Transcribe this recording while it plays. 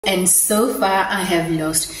And so far I have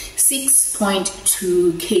lost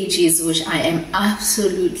 6.2 kgs, which I am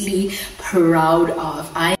absolutely proud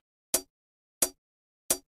of.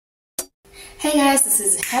 Hey guys, this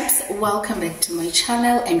is Haps. Welcome back to my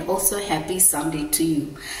channel and also happy Sunday to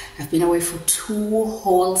you. I've been away for 2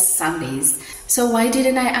 whole Sundays. So why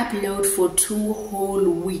didn't I upload for 2 whole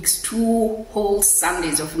weeks, 2 whole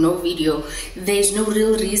Sundays of no video? There's no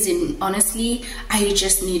real reason. Honestly, I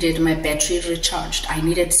just needed my battery recharged. I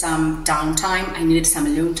needed some downtime, I needed some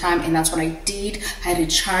alone time, and that's what I did. I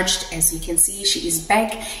recharged. As you can see, she is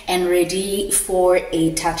back and ready for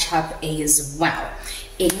a touch-up as well.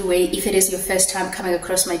 Anyway, if it is your first time coming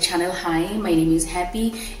across my channel, hi, my name is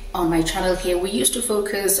Happy. On my channel here, we used to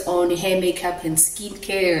focus on hair, makeup, and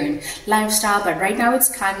skincare and lifestyle, but right now it's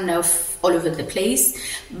kind of all over the place.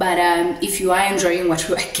 But if you are enjoying what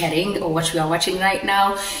you are getting or what you are watching right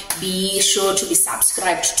now, be sure to be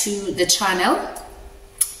subscribed to the channel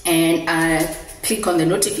and click on the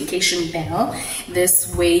notification bell. This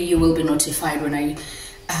way you will be notified when I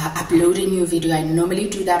upload a new video. I normally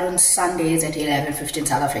do that on Sundays at 11:15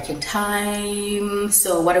 South African time.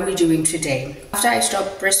 So what are we doing today? After I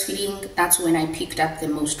stopped breastfeeding, that's when I picked up the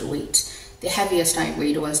most weight. The heaviest I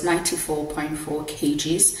weighed was 94.4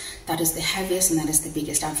 kgs. That is the heaviest and that is the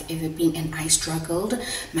biggest I've ever been, and I struggled.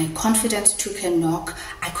 My confidence took a knock.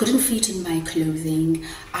 I couldn't fit in my clothing.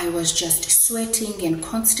 I was just sweating and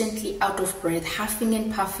constantly out of breath, huffing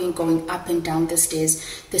and puffing, going up and down the stairs.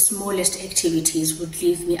 The smallest activities would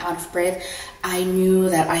leave me out of breath. I knew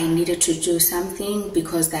that I needed to do something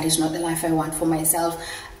because that is not the life I want for myself.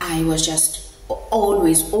 I was just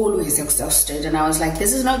always exhausted, and I was like,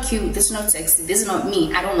 this is not cute, this is not sexy, this is not me.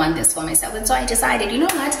 I don't want this for myself. And so I decided, you know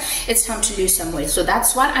what, it's time to lose some weight. So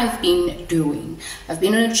that's what I've been doing. I've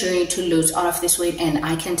been on a journey to lose all of this weight, and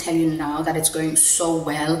I can tell you now that it's going so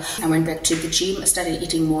well. I went back to the gym, I started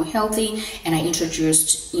eating more healthy, and I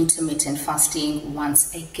introduced intermittent fasting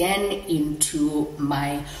once again into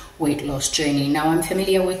my weight loss journey. Now, I'm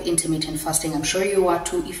familiar with intermittent fasting. I'm sure you are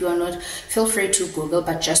too. If you are not, feel free to Google,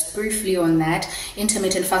 but just briefly on that,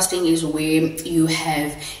 intermittent fasting is where you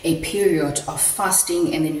have a period of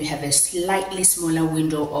fasting and then you have a slightly smaller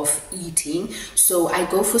window of eating. So I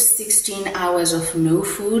go for 16 hours of no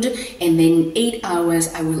food, and then 8 hours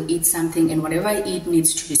I will eat something, and whatever I eat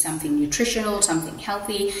needs to be something nutritional, something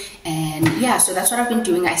healthy. And yeah, so that's what I've been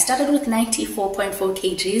doing. I started with 94.4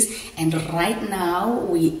 kgs, and right now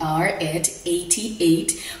we are at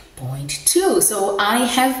 88.2. So I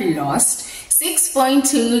have lost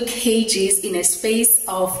 6.2 kgs in a space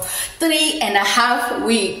of 3.5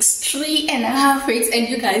 weeks. 3.5 weeks, and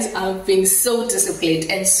you guys have been so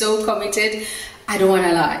disciplined and so committed. I don't want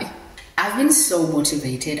to lie. I've been so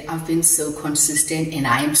motivated, I've been so consistent, and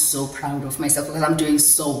I am so proud of myself because I'm doing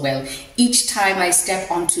so well. Each time I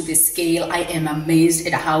step onto the scale, I am amazed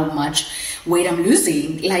at how much weight I'm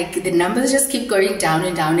losing. Like, the numbers just keep going down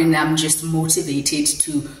and down, and I'm just motivated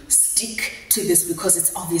to stick to this because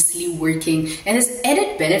it's obviously working, and there's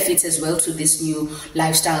added benefits as well to this new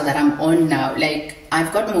lifestyle that I'm on now. Like,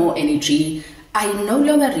 I've got more energy. I no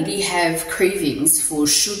longer really have cravings for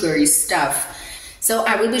sugary stuff. So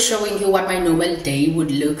I will be showing you what my normal day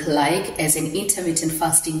would look like as an intermittent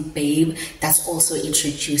fasting babe that's also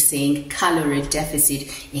introducing calorie deficit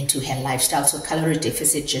into her lifestyle. So calorie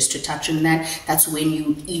deficit, just to touch on that, that's when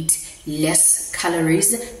you eat less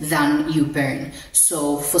calories than you burn.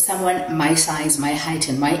 So for someone my size, my height,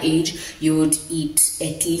 and my age, you would eat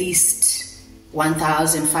at least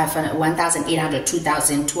 1,500, 1,800,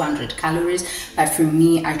 2,200 calories. But for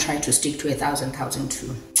me, I try to stick to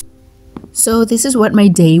 1,002. So this is what my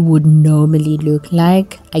day would normally look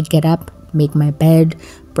like. I get up, make my bed,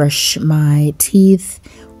 brush my teeth,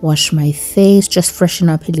 wash my face, just freshen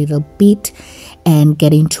up a little bit, and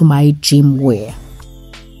get into my gym wear.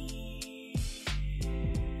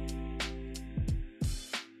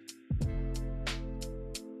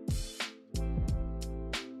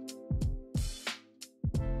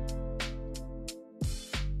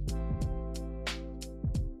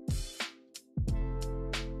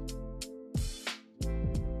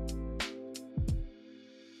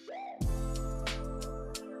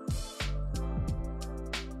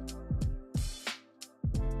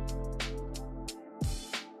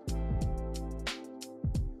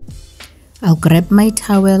 I'll grab my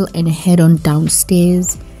towel and head on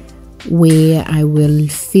downstairs where I will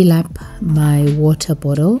fill up my water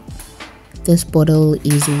bottle. This bottle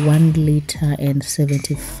is 1 liter and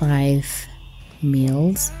 75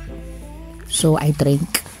 mils. So I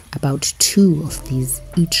drink about 2 of these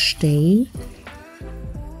each day.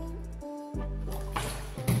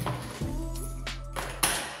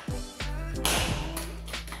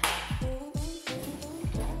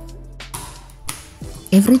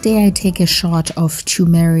 Every day I take a shot of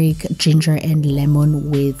turmeric, ginger and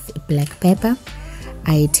lemon with black pepper.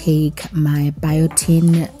 I take my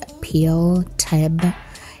biotin peel tab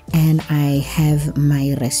and I have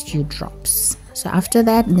my rescue drops. So after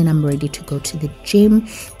that, then I'm ready to go to the gym.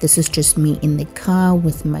 This is just me in the car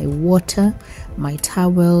with my water, my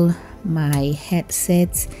towel, my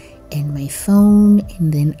headsets and my phone,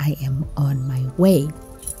 and then I am on my way.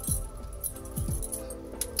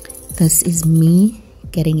 This is me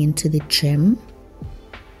getting into the gym.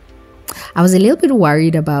 I was a little bit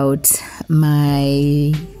worried about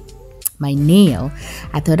my nail.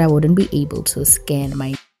 I thought I wouldn't be able to scan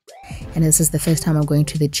my, and this is the first time I'm going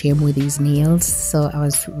to the gym with these nails, so I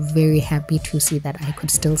was very happy to see that I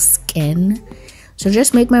could still scan. So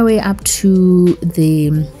just make my way up to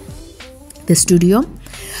the studio.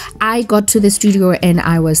 I got to the studio and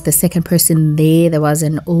I was the second person there. There was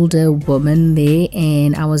an older woman there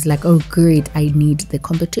and I was like, oh great, I need the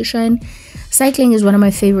competition. Cycling is one of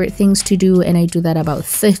my favorite things to do, and I do that about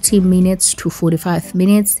 30 minutes to 45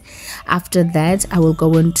 minutes. After that, I will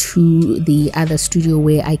go into the other studio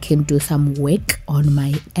where I can do some work on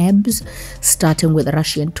my abs, starting with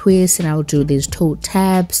Russian twists, and I'll do these toe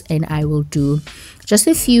taps, and I will do just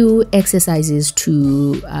a few exercises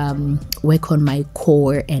to work on my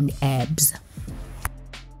core and abs.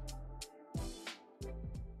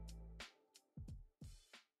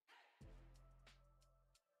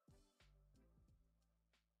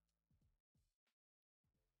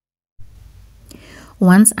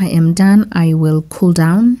 Once I am done, I will cool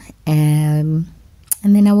down and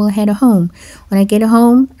then I will head home. When I get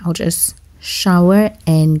home, I'll just shower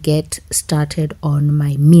and get started on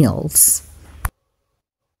my meals.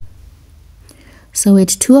 So at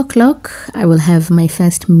 2 o'clock, I will have my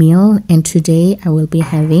first meal, and today I will be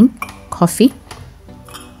having coffee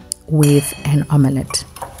with an omelette.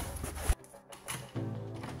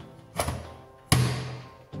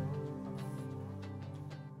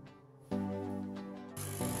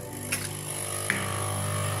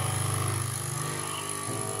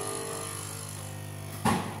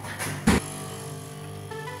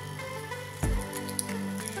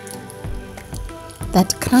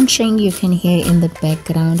 That crunching you can hear in the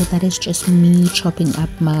background, that is just me chopping up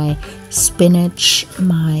my spinach,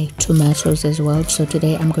 my tomatoes as well. So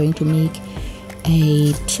today I'm going to make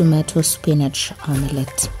a tomato spinach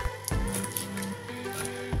omelette.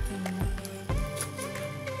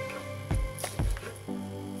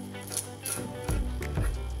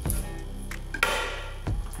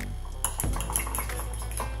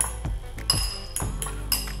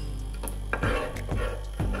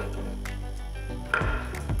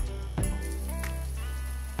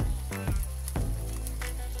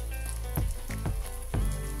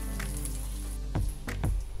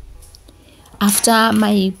 After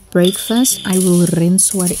my breakfast, I will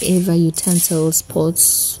rinse whatever utensils,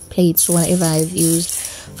 pots, plates, whatever I've used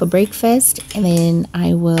for breakfast, and then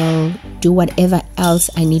I will do whatever else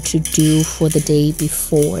I need to do for the day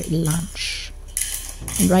before lunch.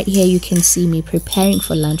 And right here you can see me preparing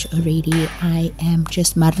for lunch already. I am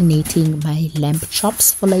just marinating my lamb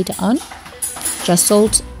chops for later on. Just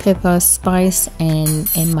salt, pepper, spice, and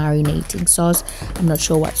marinating sauce. I'm not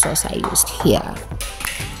sure what sauce I used here.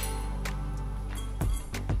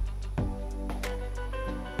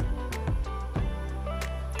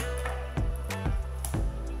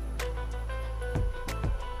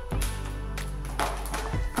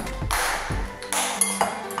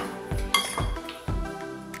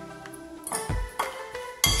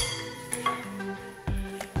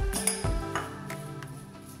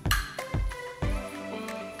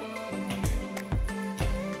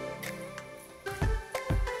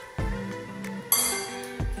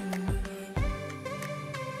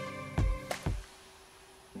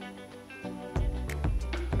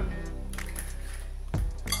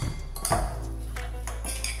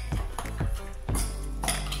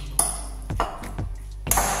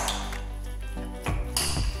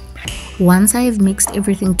 Once I have mixed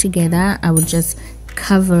everything together, I will just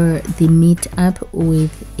cover the meat up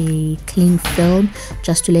with a cling film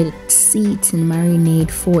just to let it sit and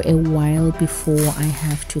marinate for a while before I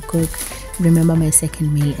have to cook. Remember, my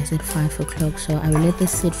second meal is at 5 o'clock, so I will let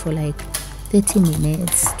this sit for like 30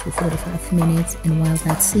 minutes to 45 minutes, and while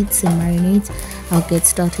that sits and marinates, I'll get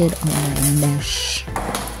started on my mash.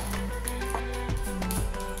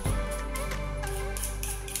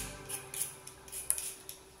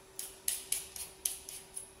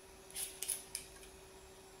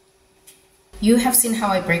 You have seen how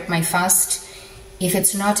I break my fast. If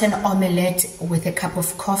it's not an omelette with a cup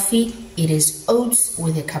of coffee, it is oats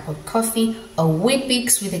with a cup of coffee or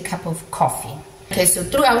Weet-Bix with a cup of coffee. Okay, so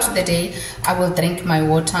throughout the day, I will drink my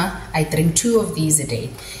water. I drink 2 of these a day.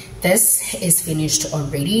 This is finished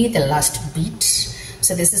already, the last bit.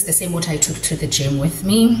 So this is the same water I took to the gym with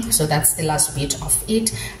me. So that's the last bit of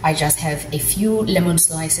it. I just have a few lemon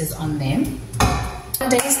slices on them. On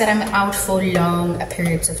days that I'm out for long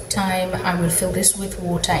periods of time, I will fill this with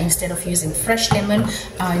water. Instead of using fresh lemon,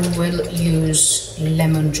 I will use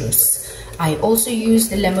lemon juice. I also use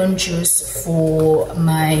the lemon juice for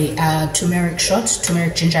my turmeric shot,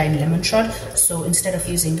 turmeric ginger and lemon shot. So instead of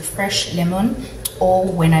using the fresh lemon,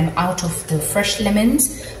 or when I'm out of the fresh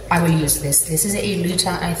lemons, I will use this. This is a liter.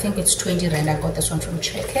 I think it's 20 rand. I got this one from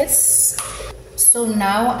Checkers. So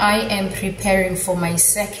now I am preparing for my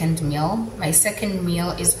second meal. My second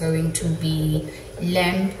meal is going to be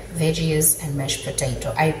lamb, veggies and mashed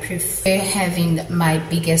potato. I prefer having my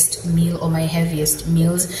biggest meal or my heaviest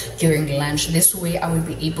meals during lunch. This way I will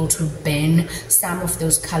be able to burn some of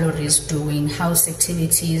those calories doing house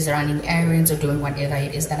activities, running errands or doing whatever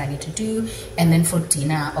it is that I need to do. And then for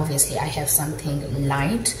dinner, obviously I have something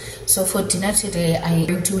light. So for dinner today, I'm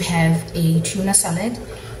going to have a tuna salad.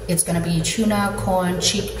 It's gonna be tuna, corn,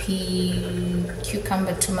 chickpea,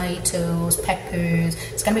 cucumber, tomatoes, peppers.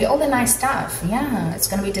 It's gonna be all the nice stuff. Yeah, it's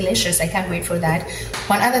gonna be delicious. I can't wait for that.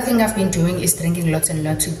 One other thing I've been doing is drinking lots and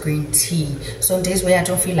lots of green tea. So on days where I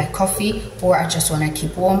don't feel like coffee, or I just wanna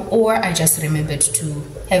keep warm, or I just remembered to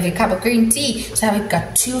have a cup of green tea. So I've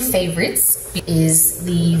got 2 favorites. It is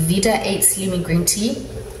the Vida 8 Slimming Green Tea.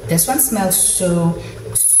 This one smells so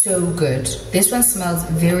good. This one smells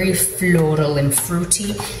very floral and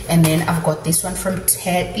fruity. And then I've got this one from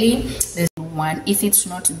Tetley. This one, if it's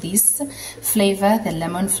not this flavor, the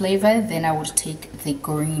lemon flavor, then I would take the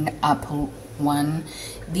green apple one.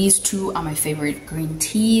 These 2 are my favorite green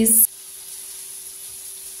teas.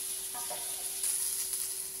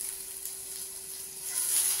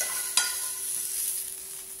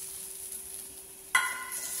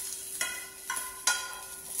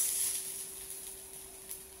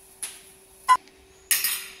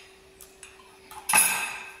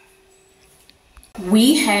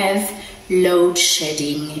 We have load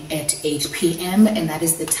shedding at 8 p.m. and that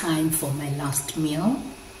is the time for my last meal.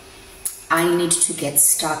 I need to get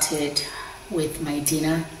started with my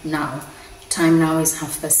dinner now. Time now is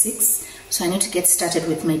 6:30, so I need to get started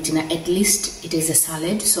with my dinner. At least it is a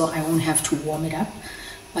salad, so I won't have to warm it up,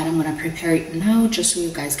 but I'm gonna prepare it now just so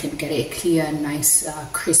you guys can get a clear, nice,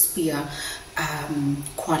 crispier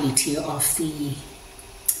quality of the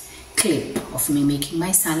clip of me making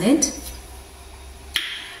my salad.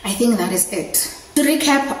 I think that is it. To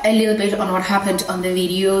recap a little bit on what happened on the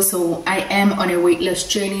video, so I am on a weight loss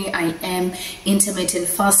journey. I am intermittent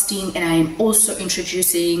fasting, and I am also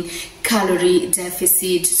introducing calorie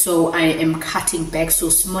deficit. So I am cutting back, so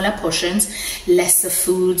smaller portions, lesser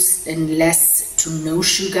foods, and less to no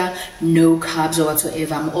sugar, no carbs or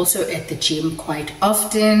whatsoever. I'm also at the gym quite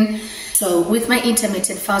often. So with my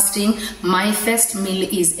intermittent fasting, my first meal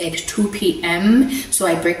is at 2 p.m. So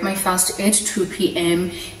I break my fast at 2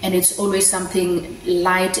 p.m. and it's always something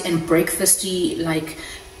light and breakfasty, like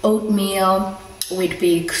oatmeal,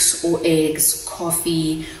 Weet-Bix or eggs,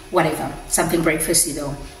 coffee, whatever, something breakfasty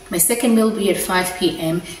though. My second meal will be at 5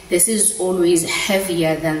 p.m. This is always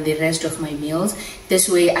heavier than the rest of my meals. This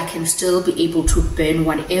way I can still be able to burn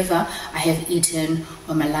whatever I have eaten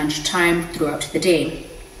on my lunchtime throughout the day.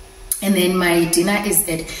 And then my dinner is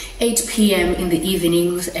at 8 p.m. in the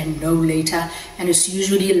evenings and no later, and it's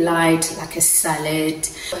usually light, like a salad.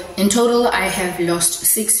 In total, I have lost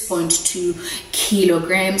 6.2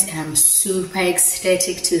 kilograms, and I'm super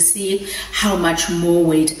ecstatic to see how much more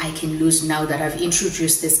weight I can lose now that I've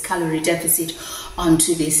introduced this calorie deficit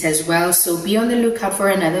onto this as well. So be on the lookout for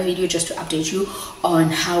another video just to update you on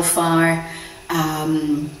how far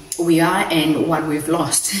we are and what we've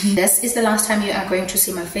lost. This is the last time you are going to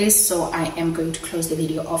see my face, so I am going to close the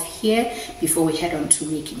video off here before we head on to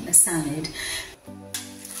making the salad.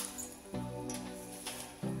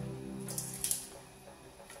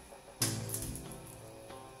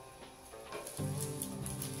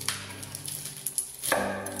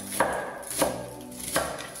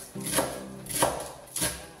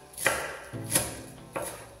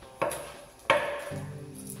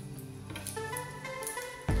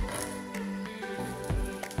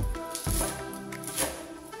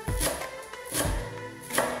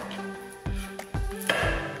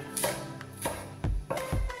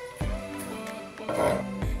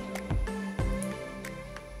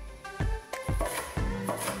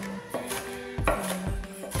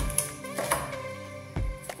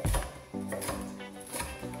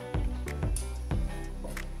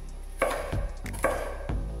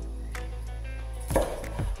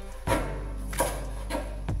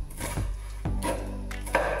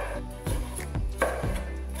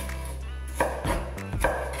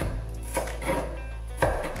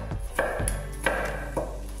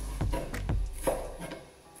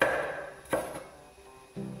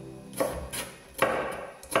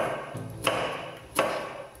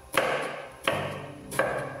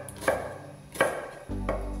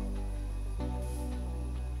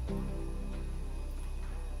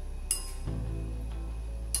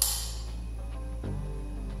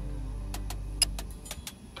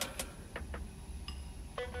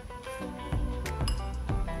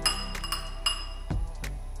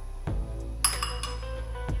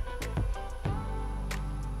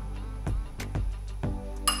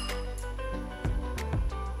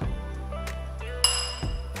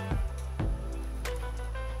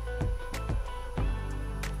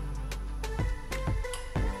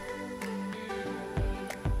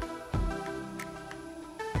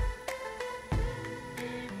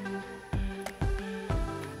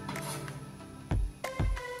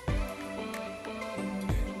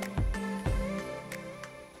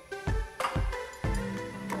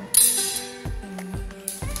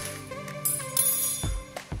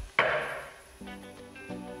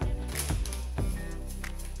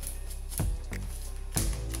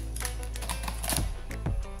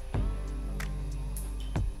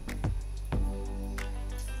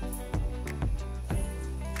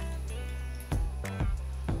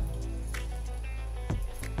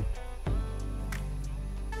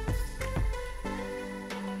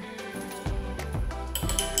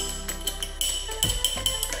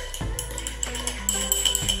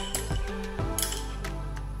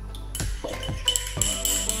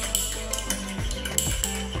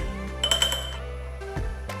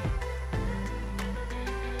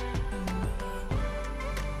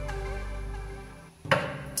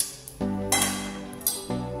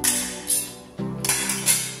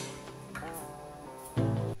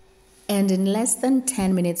 And in less than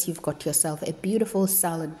 10 minutes, you've got yourself a beautiful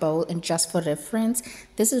salad bowl. And just for reference,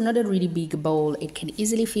 this is not a really big bowl. It can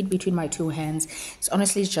easily fit between my two hands. It's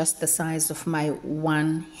honestly just the size of my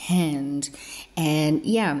one hand. And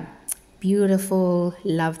yeah, beautiful.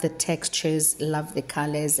 Love the textures, love the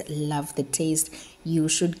colors, love the taste. You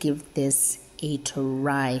should give this a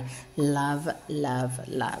try. Love, love,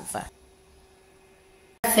 love.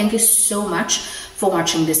 Thank you so much for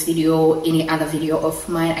watching this video, any other video of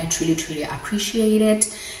mine. I truly appreciate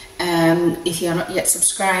it. If you're not yet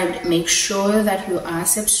subscribed, make sure that you are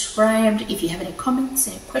subscribed. If you have any comments,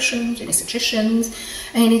 any questions, any suggestions,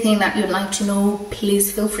 anything that you'd like to know,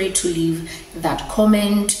 please feel free to leave that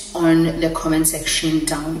comment on the comment section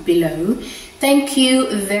down below. Thank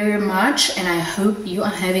you very much, and I hope you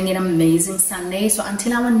are having an amazing Sunday. So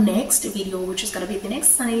until our next video, which is going to be the next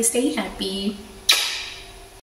Sunday, stay happy.